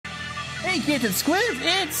Hey kids and squids,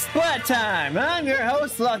 it's Splat time. I'm your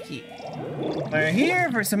host Lucky. We're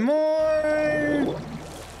here for some more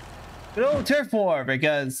good old turf war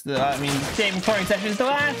because same recording session is the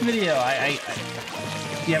last video.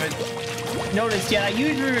 If you haven't noticed yet, I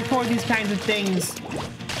usually record these kinds of things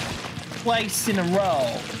twice in a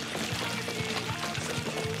row.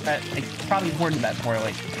 I probably worded that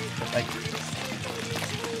poorly. Like,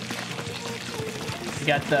 we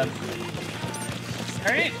got the.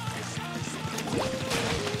 All right.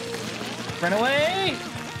 Run away!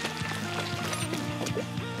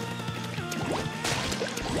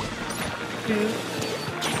 Dude.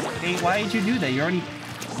 Hey, why did you do that? You already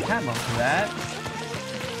had most of that.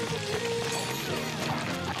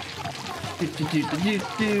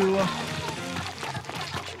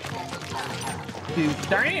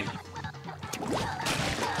 Darn it!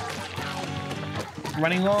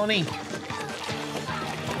 Running low on ink.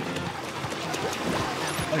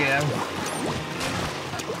 Okay,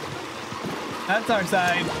 that's our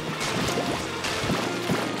side.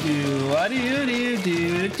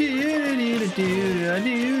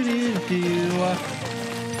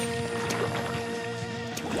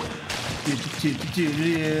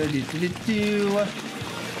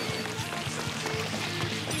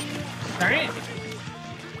 All right.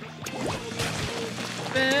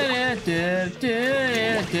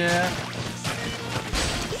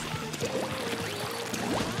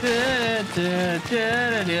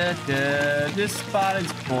 This spot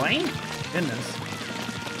is blank? Goodness.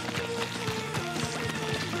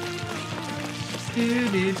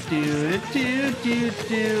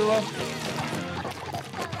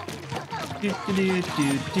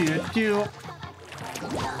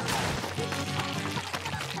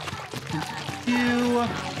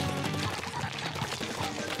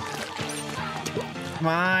 Come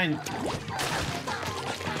on.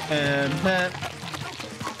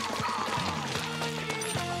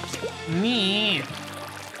 Me.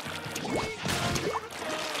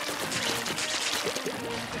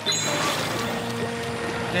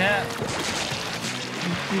 Yeah.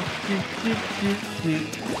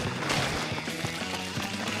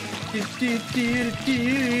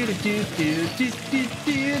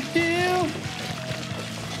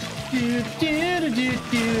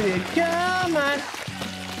 Come on.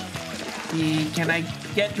 Can I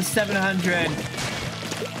get the 700?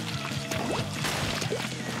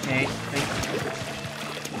 Okay.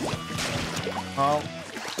 Oh,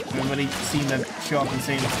 everybody seemed to show up in the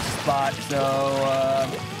same spot, so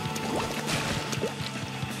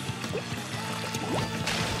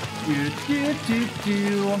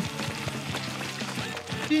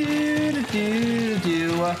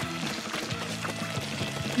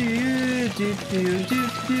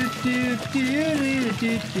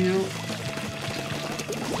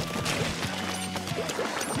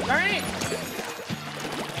all right.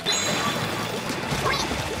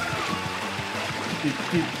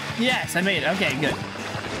 Yes, I made it. Okay, good.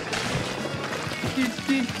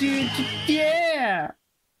 Yeah.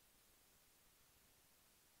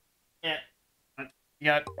 Yeah. You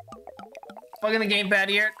got plug in the gamepad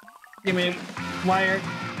here. Give me a wire.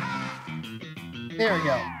 There we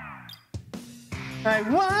go. I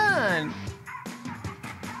won.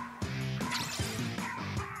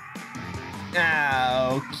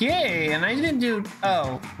 Okay, and I didn't do.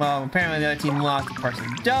 Oh, well, apparently the other team lost. Of course, they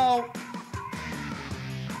don't.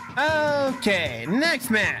 Okay, next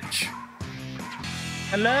match.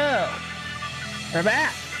 Hello. We're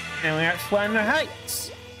back. And we are at Splendor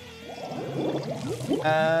Heights.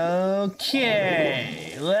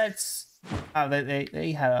 Okay, let's... Oh,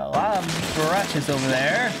 they had a lot of brushes over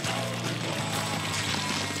there.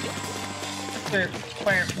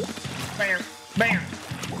 Bam, bam, bam.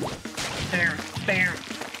 Bam, bam,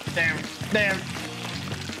 bam, bam.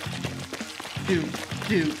 Do.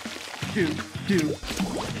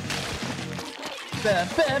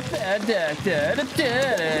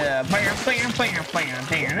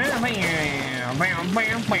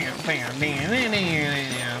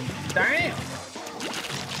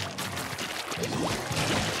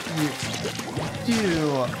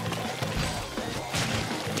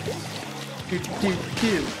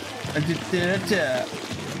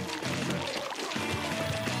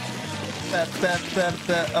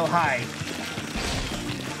 Oh, hi.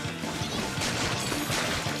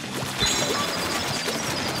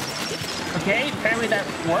 Okay, apparently that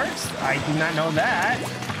works. I did not know that.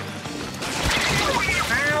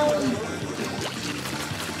 Ow!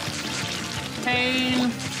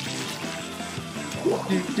 Pain.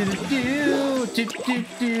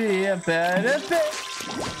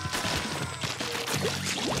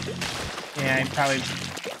 Yeah, I probably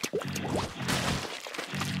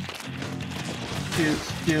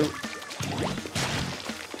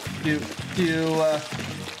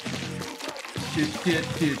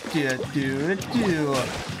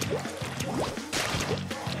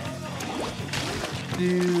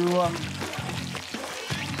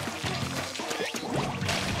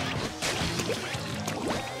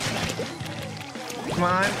Come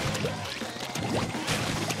on.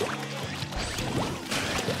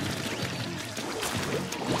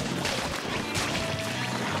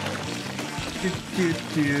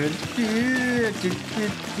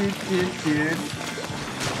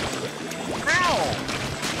 Ow!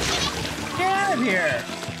 Get out of here!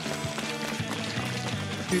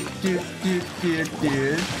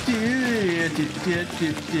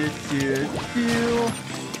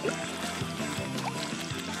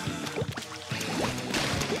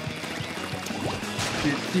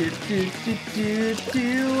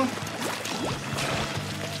 Ow.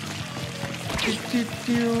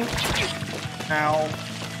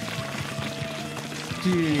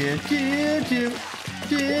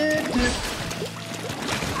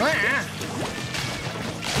 Ah.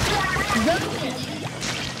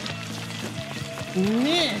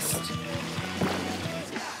 Missed.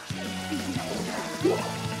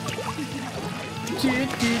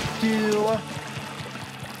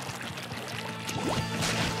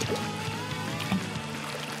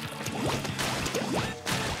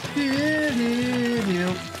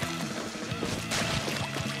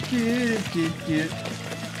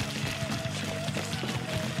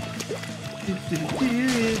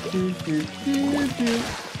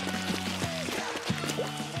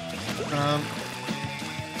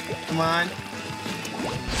 Come on.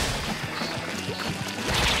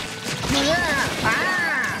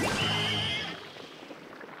 Ah!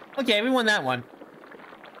 Okay, we won that one.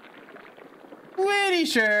 Pretty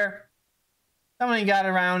sure. Somebody got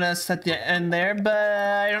around us at the end there, but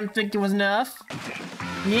I don't think it was enough.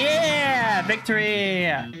 Yeah! Victory!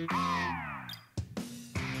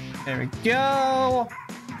 There we go.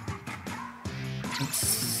 Let's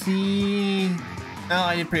see. Oh,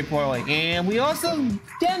 I did pretty poorly. And we also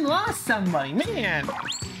again lost somebody. Man!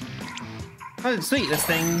 Oh, sweet. This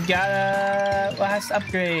thing got a last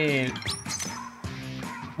upgrade.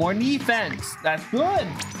 More defense. That's good.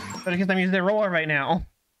 But I guess I'm using the roller right now.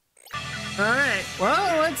 Alright,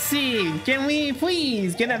 well, let's see. Can we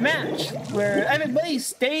please get a match where everybody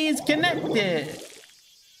stays connected?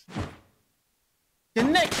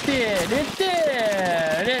 Connected!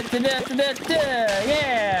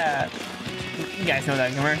 Yeah! You guys know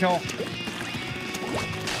that commercial.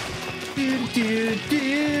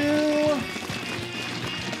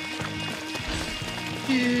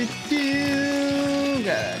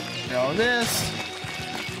 Gotta do all this.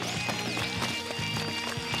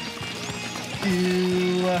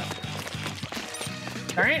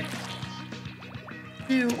 Alright.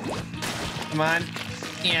 Come on.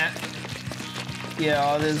 Yeah. Yeah,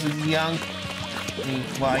 all this junk.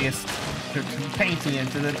 Well, I guess painting it,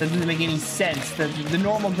 so that doesn't make any sense. The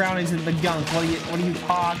normal ground isn't the gunk. What are you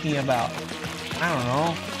talking about? I don't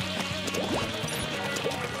know.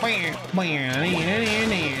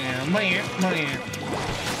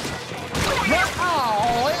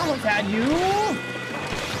 Oh, I almost had you.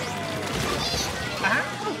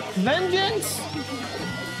 Vengeance?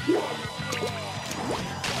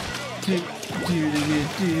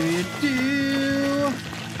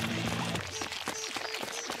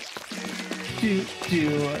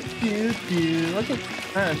 Look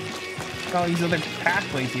at all these other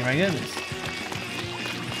pathways here, my goodness.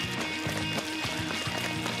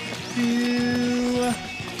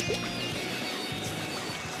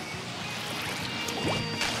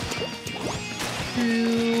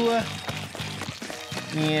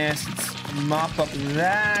 Yes, let's mop up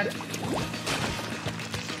that.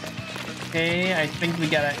 Okay, I think we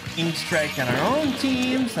got an ink strike on our own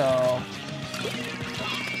team, so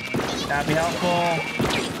that'd be helpful.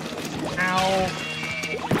 Ow.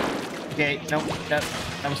 Okay, nope, that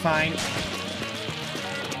was fine.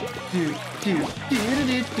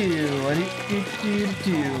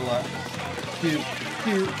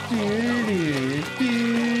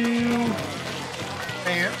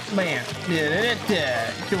 Bam,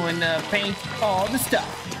 doing paint all the stuff.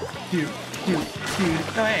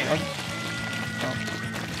 Oh, hey,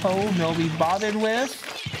 oh, no, be bothered with.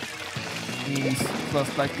 He's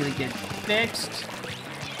most likely to get fixed.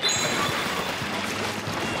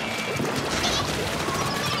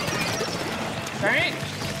 All right,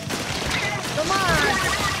 come on.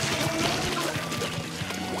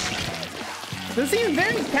 This seems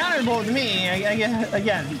very counterable to me. I guess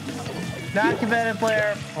again. Not a competitive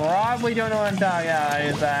player, probably don't know what I'm talking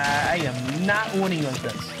about. I am not winning with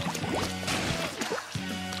this.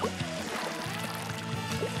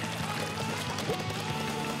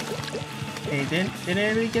 Hey, didn't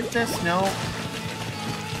anybody get this? No.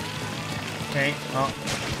 Okay, well,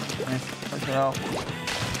 let's go.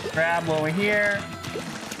 Grab over here.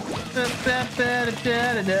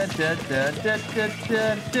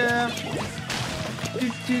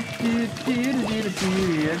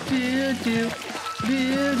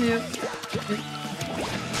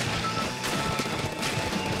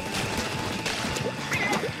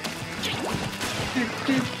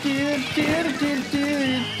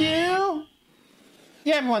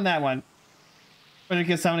 Yeah, I won that one. But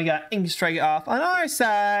because somebody got Ink Strike off on our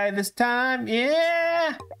side this time.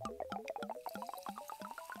 Yeah!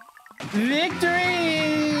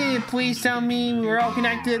 Victory! Please tell me we're all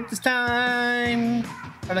connected this time.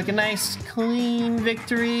 Or like a nice clean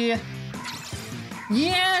victory.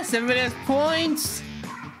 Yes! Everybody has points!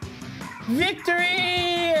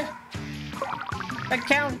 Victory! That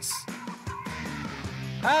counts.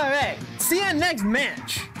 Alright, see you next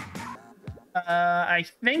match. I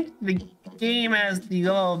think the game has the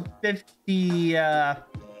little 50,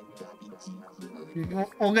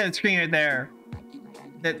 we'll get a screen right there.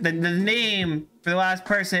 The name for the last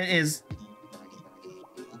person is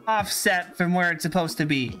offset from where it's supposed to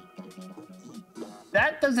be.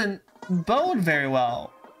 That doesn't bode very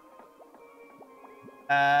well.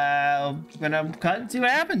 I'm gonna cut and see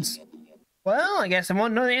what happens. Well, I guess I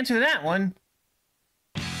won't know the answer to that one.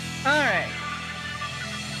 Alright.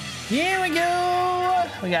 Here we go!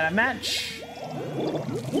 We got a match.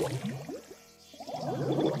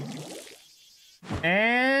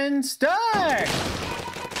 And start!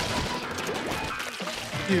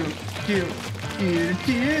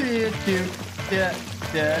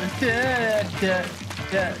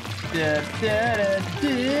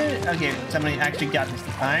 Okay, somebody actually got this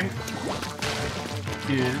time.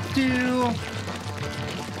 Oh,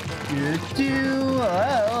 let's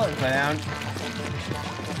go down.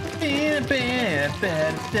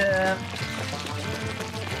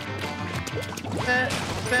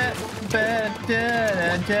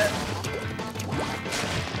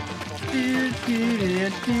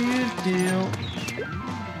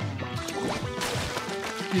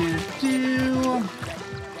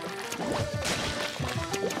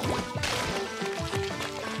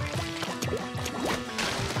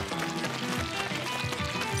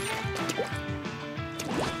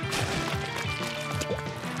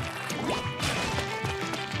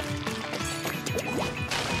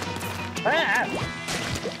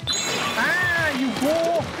 You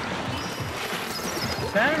fool!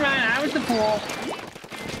 Never mind, I was the fool.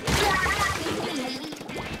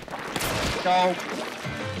 Go.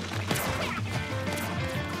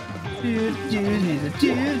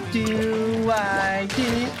 I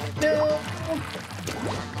didn't know.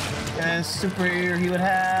 And superior he would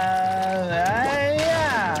have.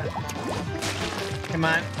 Yeah. Come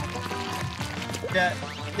on. Yeah.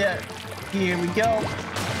 Here we go.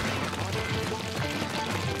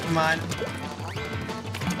 Come on.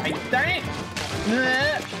 Darn it!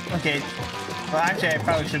 Okay. Well, actually, I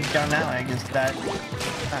probably should have done that way. I guess that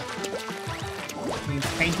means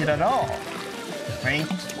painted at all. Right?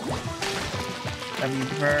 That we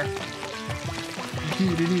prefer.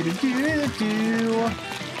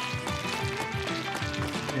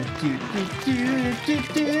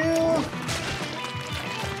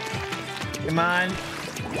 Come on.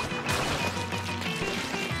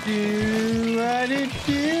 What it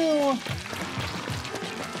do?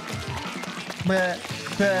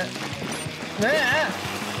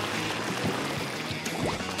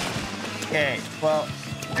 Okay, well,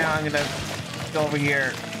 now I'm gonna go over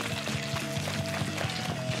here.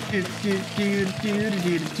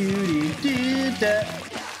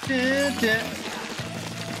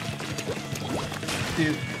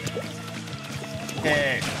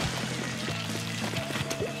 Okay.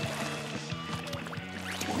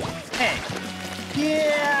 Hey,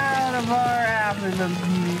 get out of our half of the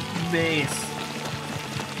base.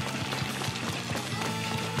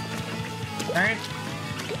 Alright.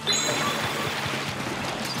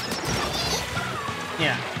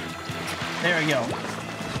 Yeah. There we go.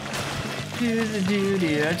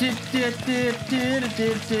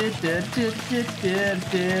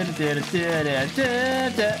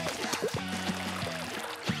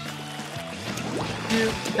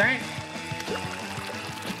 Darn it.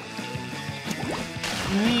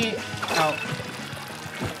 Me. Oh.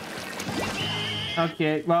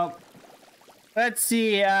 Okay, well. Let's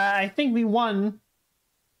see, I think we won.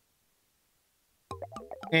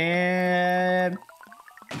 And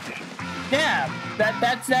yeah,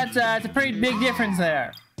 that's a pretty big difference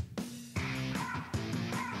there.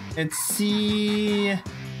 Let's see.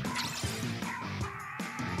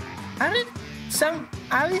 How did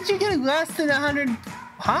How did you get less than 100?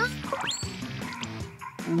 Huh?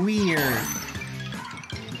 Weird.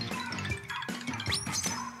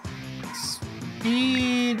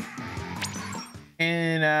 Speed.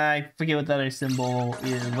 And I forget what the other symbol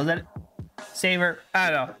is. Was that saver? I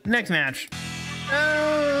don't know. Next match.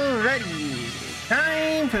 Alrighty.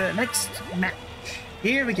 Time for the next match.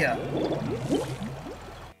 Here we go.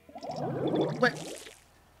 What?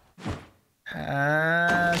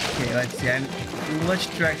 Okay, let's see. Which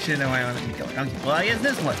direction do I want to be going? Okay, well, I guess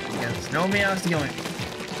this one, because nobody else is going.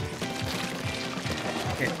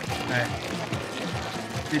 Okay, alright.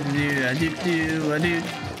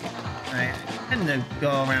 Alright, I'm gonna go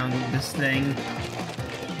around this thing.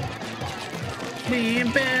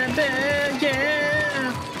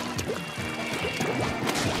 Yeah!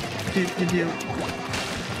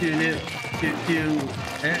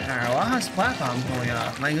 There are a lot of splat bombs going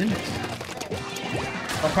off, my goodness.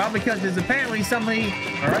 Well, probably because there's apparently somebody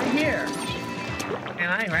right here.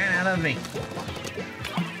 And I ran out of ink.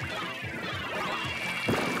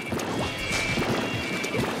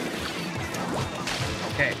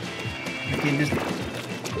 Okay. We can just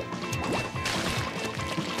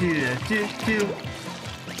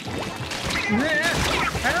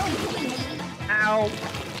Help! Ow!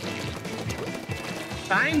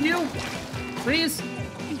 Find you? Please?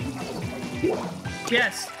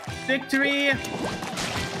 Yes! Victory!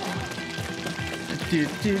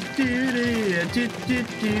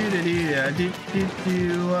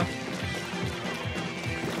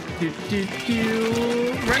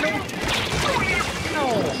 Run over! No!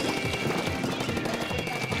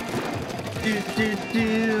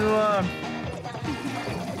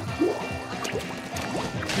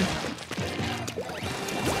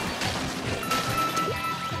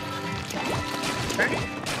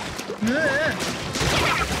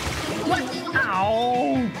 What?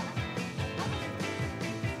 Ow!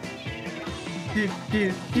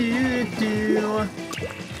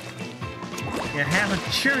 You have a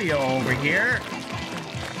Cheerio over here.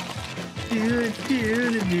 I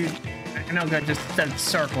know I just said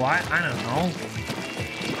circle. I don't know.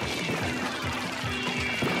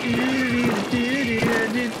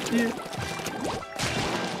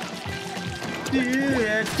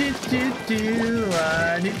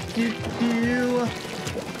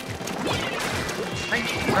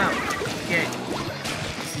 Okay.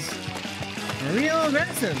 This is real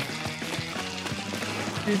aggressive.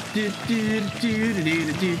 Escape.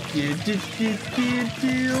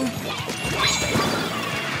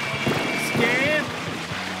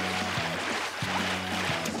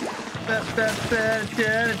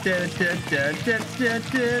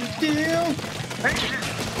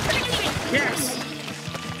 Yes!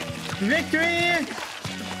 Victory!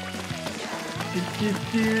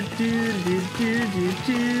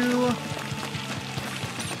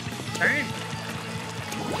 Alright.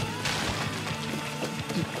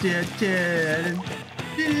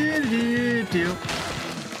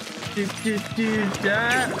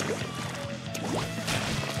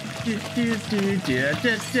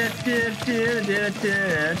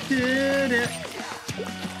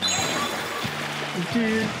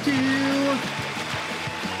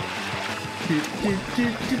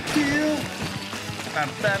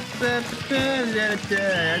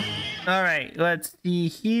 All right, let's see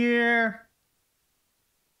here.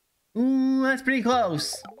 Ooh, that's pretty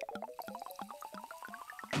close.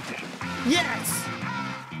 Yes!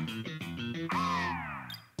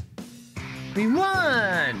 We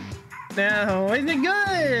won! Now, is it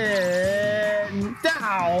good?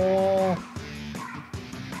 Ow!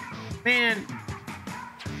 Man.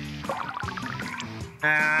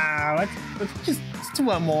 Let's just do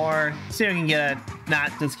one more. See if we can get a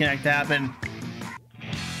not disconnect to happen.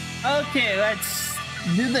 Okay, let's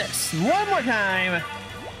do this one more time.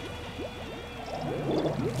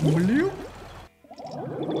 Bloop.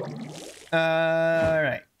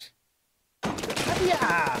 Alright.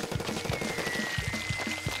 Yeah.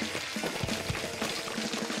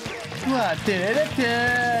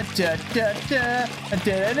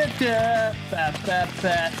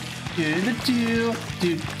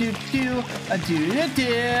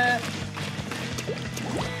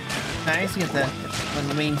 Nice, you get the one of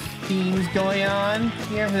the main themes going on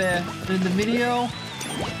here for the video.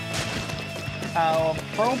 How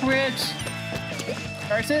appropriate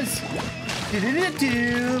versus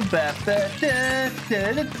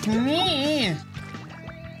me.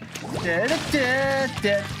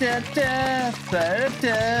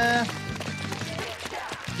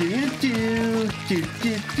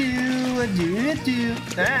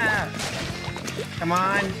 Ah, come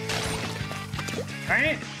on. Darn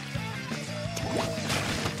it.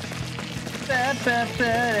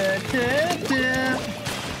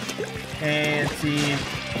 Okay, let's see.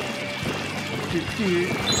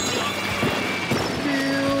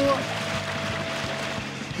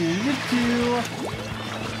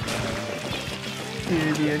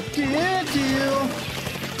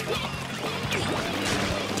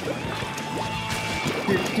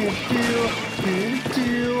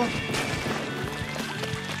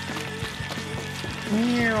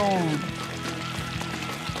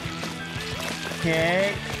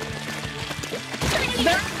 Okay.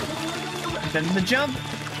 That's the jump.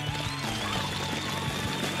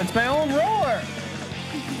 That's my own roar.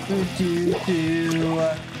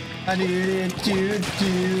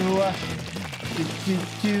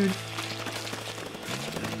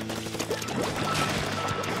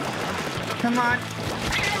 Come on.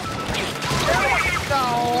 Go.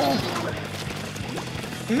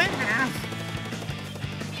 Math.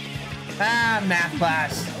 Ah, math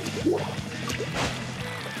class.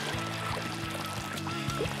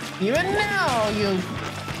 Even now, you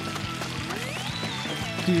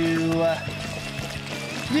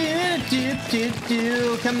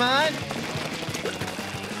do. Come on.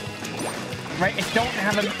 Right, I don't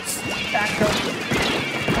have a back up.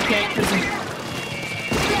 Okay, this is.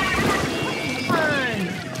 Come on.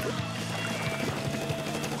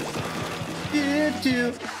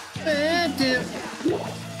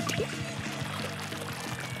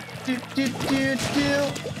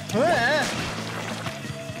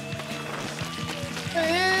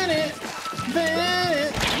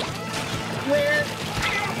 Where?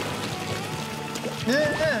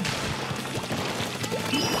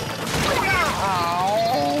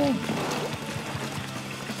 Oh.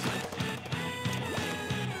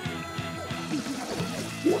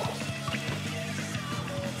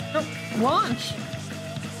 Oh, launch.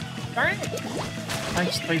 All right. I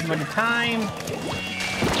just waste a bunch of time.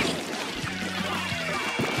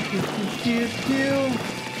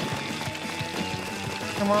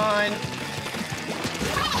 Come on.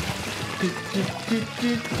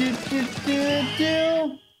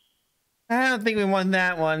 I don't think we won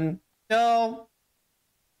that one. No.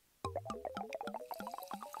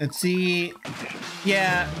 Let's see.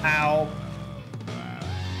 Yeah, ow.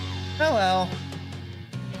 Oh well.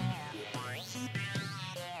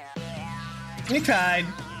 We tried.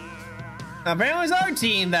 Apparently it was our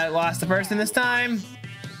team that lost the person this time.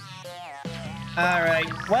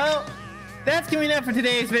 Alright, well, that's gonna be enough for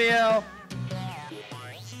today's video.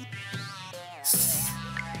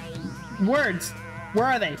 Words. Where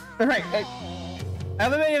are they? Alright. I hope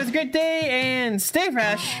everybody has a great day and stay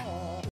fresh.